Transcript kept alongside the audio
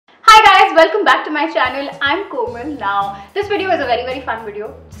welcome back to my channel. I'm Komal. Now this video is a very fun video.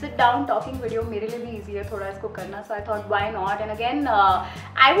 Sit down talking video. मेरे लिए भी easy है थोड़ा इसको करना, so I thought why not. And again,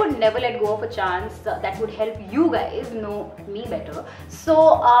 I would never let go of a chance that would help you guys know me better. So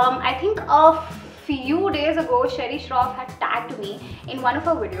I think a few days ago, Sherry Shroff had tagged me in one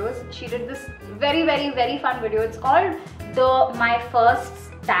of her videos. She did this very fun video. It's called My First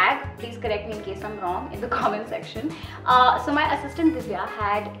tag. Please correct me in case I'm wrong in the comment section. So my assistant Divya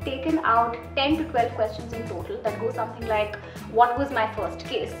had taken out 10 to 12 questions in total that go something like what was my first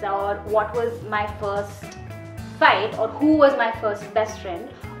kiss, or what was my first fight, or who was my first best friend,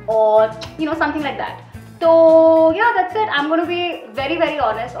 or something like that. So yeah, that's it. I'm going to be very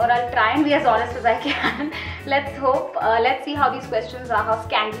honest, or I'll try and be as honest as I can. Let's hope. Let's see how these questions are, how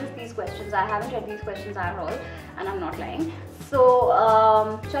scandalous these questions are. I haven't read these questions at all, and I'm not lying. So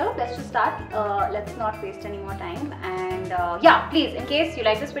chalo, let's just start. Let's not waste any more time. And yeah, please, in case you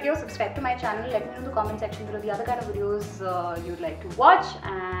like this video, subscribe to my channel. Let me know in the comment section below the other kind of videos you'd like to watch.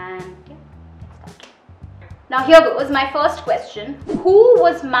 And yeah, let's start. Now here goes my first question. Who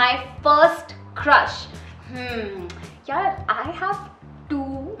was my first crush? Yeah, I have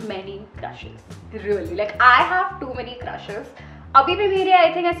too many crushes. Really, like I have too many crushes. अभी भी मेरे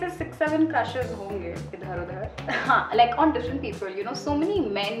I think ऐसे 6-7 crushes होंगे इधर उधर. Like on different people, so many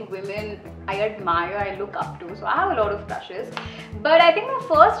men, women I admire, I look up to. So I have a lot of crushes. But I think my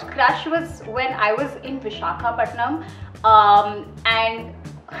first crush was when I was in Visakhapatnam, and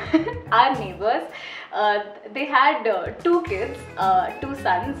our neighbors, they had two kids, two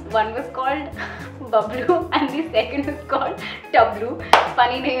sons. One was called Bablu and the second was called Tablu.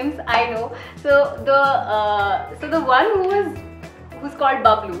 Funny names, I know. So the one who's called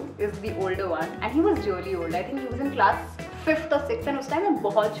Bablu is the older one, and he was really old. I think he was in class 5th or 6th, and उस time मैं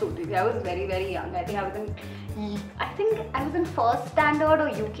बहुत छोटी थी. I was very young. I think I was in first standard or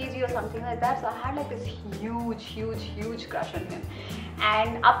UKG or something like that. So I had like this huge crush on him.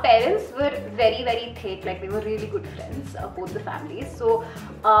 And our parents were very thick, like they were really good friends, both the families. So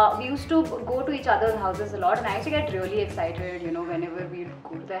we used to go to each other's houses a lot, and I used to get really excited, whenever we'd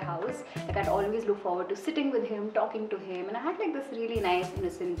go to their house. Like I'd always look forward to sitting with him, talking to him, and I had like this really nice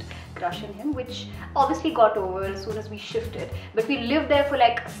innocent crush on him, which obviously got over as soon as we shifted. But we lived there for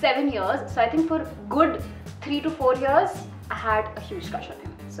like 7 years, so I think for good 3 to 4 years I had a huge crush on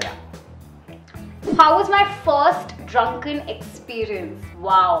him. So yeah. How was my first drunken experience?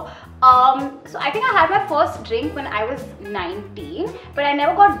 Wow. So I think I had my first drink when I was 19, but I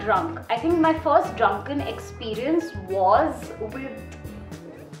never got drunk. I think my first drunken experience was with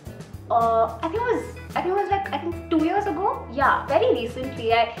I think it was like 2 years ago. Yeah, very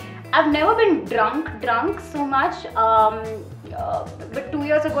recently. I've never been drunk so much. But 2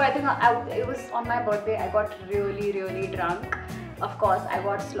 years ago, I think it was on my birthday. I got really drunk. Of course, I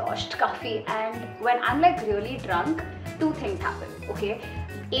got sloshed coffee, and when I'm like really drunk, two things happen, okay?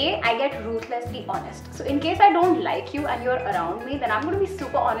 A, I get ruthlessly honest. So in case I don't like you and you're around me, then I'm going to be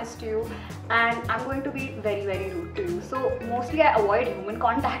super honest to you, and I'm going to be very rude to you. So mostly I avoid human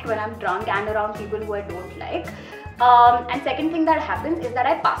contact when I'm drunk and around people who I don't like. And second thing that happens is that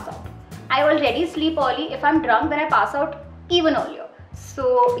I pass out. I already sleep early. If I'm drunk, then I pass out even earlier.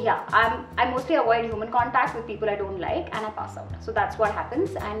 So yeah, I mostly avoid human contact with people I don't like, and I pass out. So that's what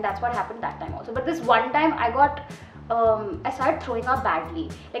happens, and that's what happened that time also. But this one time I started throwing up badly.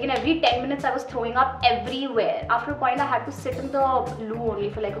 Like in every 10 minutes I was throwing up everywhere. After a point I had to sit in the loo only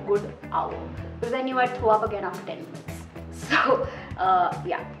for like a good hour, because I knew I'd throw up again after 10 minutes. So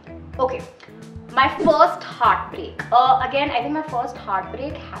yeah, okay. My first heartbreak. Again, I think my first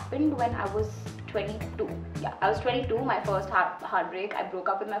heartbreak happened when I was 22. Yeah, I was 22. My first heartbreak. I broke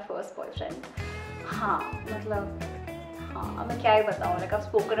up with my first boyfriend. मैं क्या ही बताऊँ. Like I've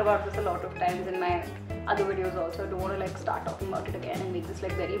spoken about this a lot of times in my other videos also. I don't want to like start talking about it again and make this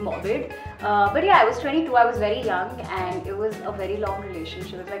like very morbid. But yeah, I was 22. I was very young, and it was a very long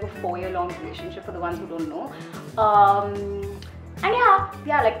relationship. It was like a 4-year long relationship for the ones who don't know. And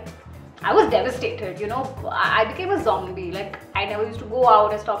yeah, like I was devastated, I became a zombie. Like I never used to go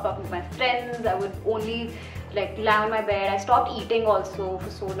out. I stopped talking to my friends. I would only like lie on my bed. I stopped eating also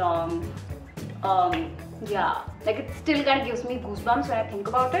for so long. Yeah, like it still kind of gives me goosebumps when I think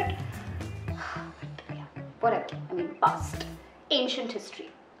about it. But yeah, whatever. I mean, past, ancient history.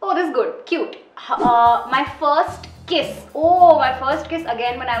 Oh, this is good, cute. My first kiss. Oh, my first kiss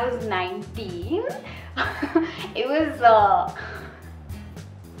again when I was 19. It was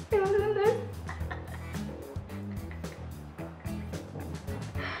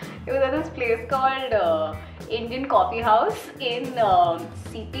It was at this place called Indian Coffee House in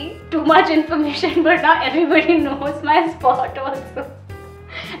CP. Too much information, but now everybody knows my spot also.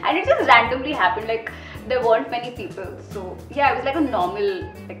 and it just randomly happened. Like there weren't many people, so yeah, it was like a normal,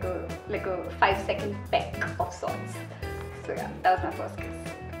 like a 5-second peck of sorts. So yeah, that was my first kiss.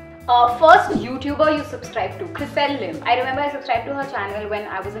 First YouTuber you subscribe to, Lim. I remember I subscribed to her channel when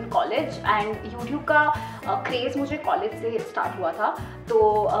I was in college, and YouTube का craze मुझे college से start हुआ था. तो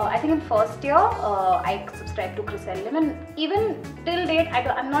I think in first year I subscribed to Lim, and even till date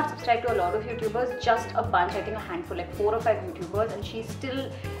I'm not subscribed to a lot of YouTubers, just a bunch, I think a handful, like 4 or 5 YouTubers, and she still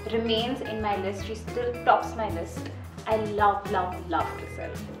remains in my list. She still tops my list. I love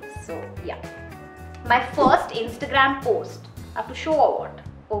Lim. So yeah, my first Instagram post, I have to show or what?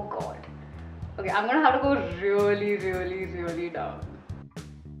 Oh god. Okay, I'm gonna have to go really down.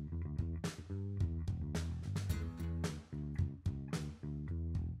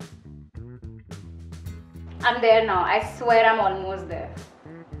 I'm there now. I swear I'm almost there.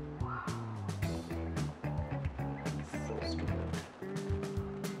 Wow. So stupid.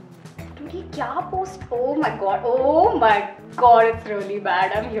 Dude, kya post? Oh my god. Oh my god, it's really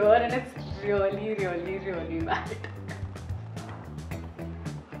bad. I'm here and it's really bad.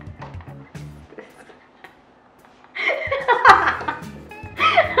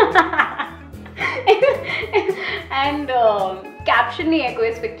 And caption नहीं है कोई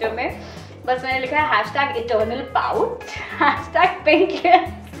इस picture में, बस मैंने लिखा है #eternal pout, #pink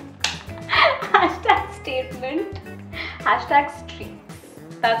lips, #statement, #streaks.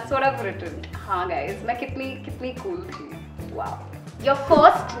 That's what I've written. हाँ guys, मैं कितनी cool थी. Wow. Your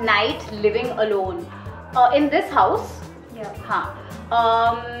first night living alone in this house? Yeah. हाँ.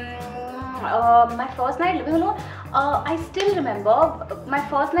 My first night living alone, I still remember my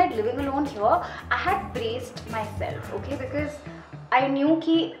first night living alone here. I had braced myself, okay, because I knew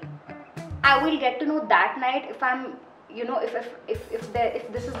कि I will get to know that night if I'm, you know, if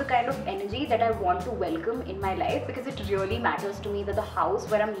this is the kind of energy that I want to welcome in my life, because it really matters to me that the house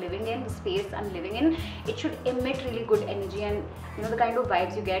where I'm living in, the space I'm living in, it should emit really good energy and, you know, the kind of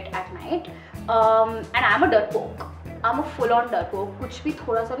vibes you get at night. And I'm a dirtpoke. I'm a full-on dirtpoke. कुछ भी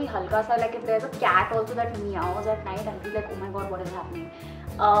थोड़ा सा भी हल्का सा, like if there's a cat also that meows at night, I'll be like, oh my god, what is happening?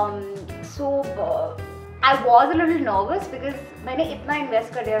 So I was a little nervous because मैंने इतना invest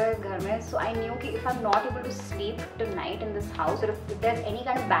कर दिया है घर में, so I knew कि if I'm not able to sleep tonight in this house, or if there's any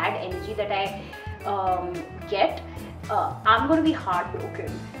kind of bad energy that I get, I'm going to be heartbroken.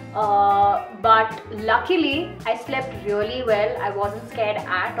 But luckily I slept really well. I wasn't scared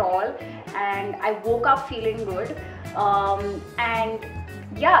at all, and I woke up feeling good. And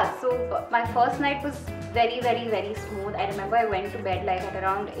yeah, so my first night was very smooth. I remember I went to bed like at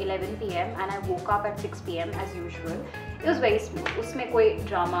around 11 PM and I woke up at 6 PM as usual. It was very smooth. Usme koi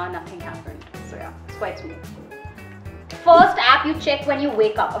drama, nothing happened. So yeah, it's quite smooth. First app you check when you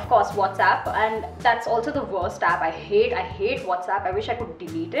wake up, of course WhatsApp, and that's also the worst app. I hate WhatsApp. I wish I could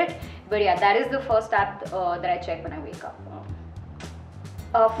delete it, but yeah, that is the first app that I check when I wake up.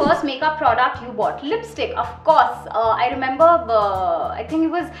 First makeup product you bought, lipstick, of course. I remember, I think it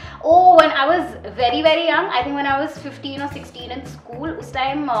was, when I was very young, I think when I was 15 or 16 in school, us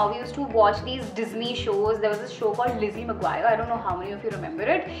time we used to watch these Disney shows. There was a show called Lizzie McGuire. I don't know how many of you remember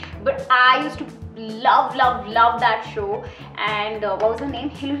it, but I used to love that show. And what was her name?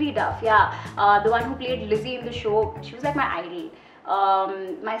 Hilary Duff, yeah, the one who played Lizzie in the show. She was like my idol.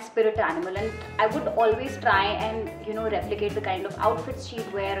 My spirit animal, and I would always try and, you know, replicate the kind of outfits she'd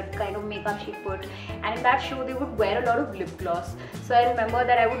wear, the kind of makeup she'd put. And in that show they would wear a lot of lip gloss, so I remember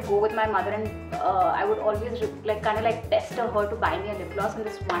that I would go with my mother and I would always like kind of like pester her to buy me a lip gloss. And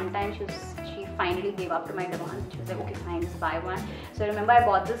this one time she finally gave up to my demand. She was like, okay fine, just buy one. So I remember I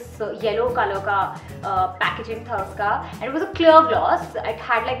bought this yellow color ka packaging tha uska, and it was a clear gloss. It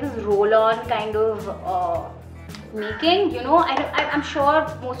had like this roll-on kind of making, you know. I'm sure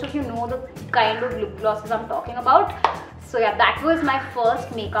most of you know the kind of lip glosses I'm talking about. So yeah, that was my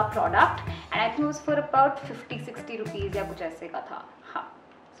first makeup product, and I think it was for about 50-60 rupees या कुछ ऐसे का था. हाँ,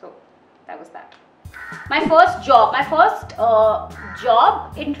 so that was that. My first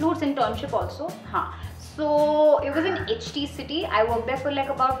job includes internship also. हाँ, so it was in HT City. I worked there for like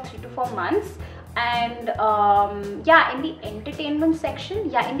about 3 to 4 months. And yeah, in the entertainment section,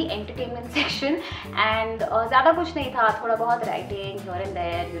 and ज़्यादा कुछ नहीं था, थोड़ा बहुत writing here and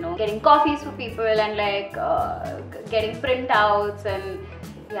there, you know, getting coffees for people and like getting printouts, and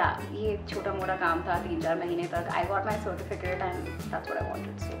yeah, ये छोटा मोटा काम था 3-4 महीने तक. I got my certificate and that's what I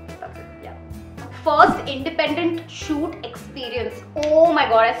wanted, so that's it. Yeah. First independent shoot experience. Oh my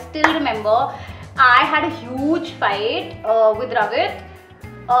god, I still remember. I had a huge fight with Ravit.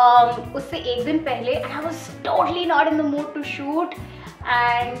 उससे एक दिन पहले, and I was totally not in the mood to shoot,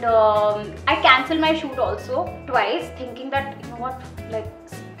 and I cancelled my shoot also twice, thinking that, you know what, like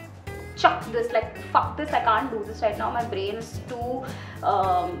chuck this, like fuck this, I can't do this right now, my brain is too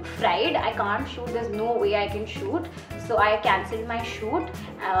fried, I can't shoot, there's no way I can shoot. So I cancelled my shoot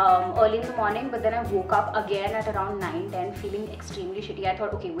early in the morning, but then I woke up again at around 9-10 feeling extremely shitty. I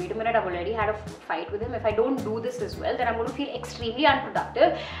thought, okay, wait a minute, I've already had a fight with him. If I don't do this as well, then I'm going to feel extremely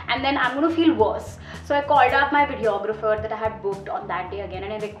unproductive and then I'm going to feel worse. So I called up my videographer that I had booked on that day again,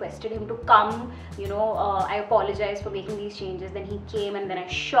 and I requested him to come, you know, I apologized for making these changes. Then he came and then I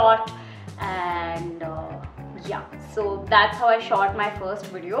shot, and yeah, so that's how I shot my first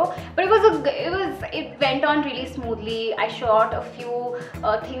video. But it went on really smoothly. I shot a few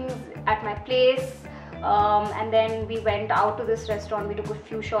things at my place, and then we went out to this restaurant. We took a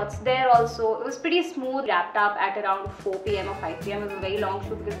few shots there also. It was pretty smooth. Wrapped up at around 4 p.m. or 5 p.m. It was a very long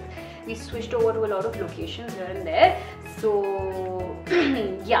shoot because we switched over to a lot of locations here and there. So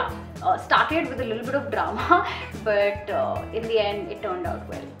yeah, started with a little bit of drama, but in the end it turned out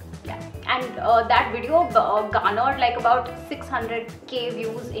well. Yeah, and that video garnered like about 600k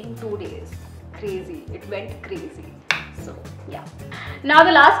views in 2 days. Crazy, it went crazy. So yeah. Now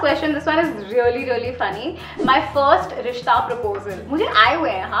the last question, this one is really funny. My first rishta proposal. मुझे आए हुए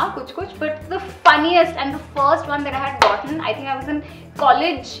हैं हाँ कुछ, but the funniest and the first one that I had gotten, I think I was in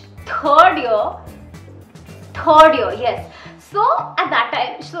college, third year, yes. So at that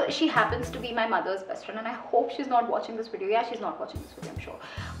time, so she happens to be my mother's best friend, and I hope she's not watching this video. Yeah, she's not watching this video, I'm sure.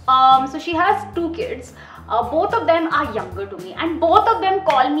 So she has 2 kids. Both of them are younger to me, and both of them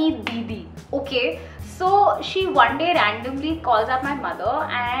call me Didi. Okay. So she one day randomly calls up my mother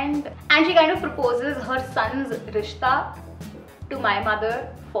and she kind of proposes her son's rishta to my mother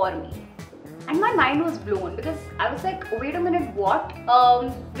for me. And my mind was blown because I was like, wait a minute, what?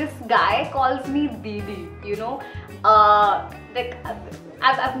 This guy calls me Didi, you know? Like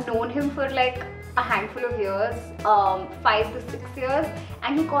I've known him for like a handful of years, 5 to 6 years,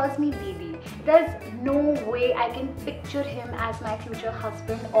 and he calls me Didi. There's no way I can picture him as my future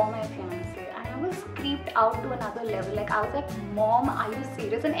husband or my fiance. And I was creeped out to another level. Like I was like, Mom, are you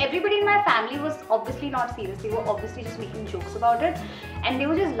serious? And everybody in my family was obviously not serious. They were obviously just making jokes about it, and they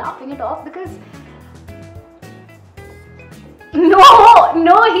were just laughing it off because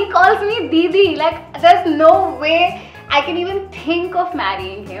no, he calls me Didi. Like there's no way I can even think of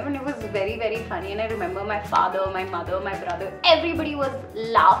marrying him. And it was very funny. And I remember my father, my mother, my brother, everybody was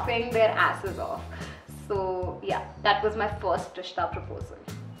laughing their asses off. So yeah, that was my first rishta proposal.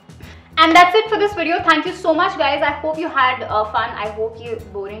 And that's it for this video. Thank you so much guys. I hope you had fun. I hope ये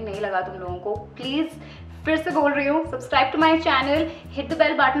boring नहीं लगा तुम लोगों को. Please फिर से बोल रही हूँ, subscribe to my channel, hit the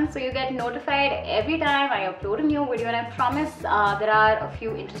bell button so you get notified every time I upload a new video, and I promise there are a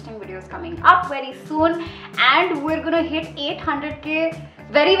few interesting videos coming up very soon, and we're gonna hit 800k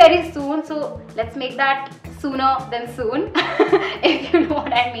very soon, so let's make that sooner than soon if you know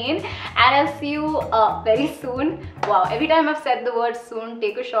what I mean. And I'll see you very soon. Wow, every time I've said the word soon,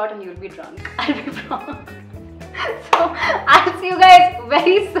 take a shot and you'll be drunk. I'll be drunk. So I'll see you guys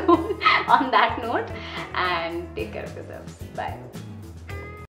very soon on that note, and take care of yourselves. Bye.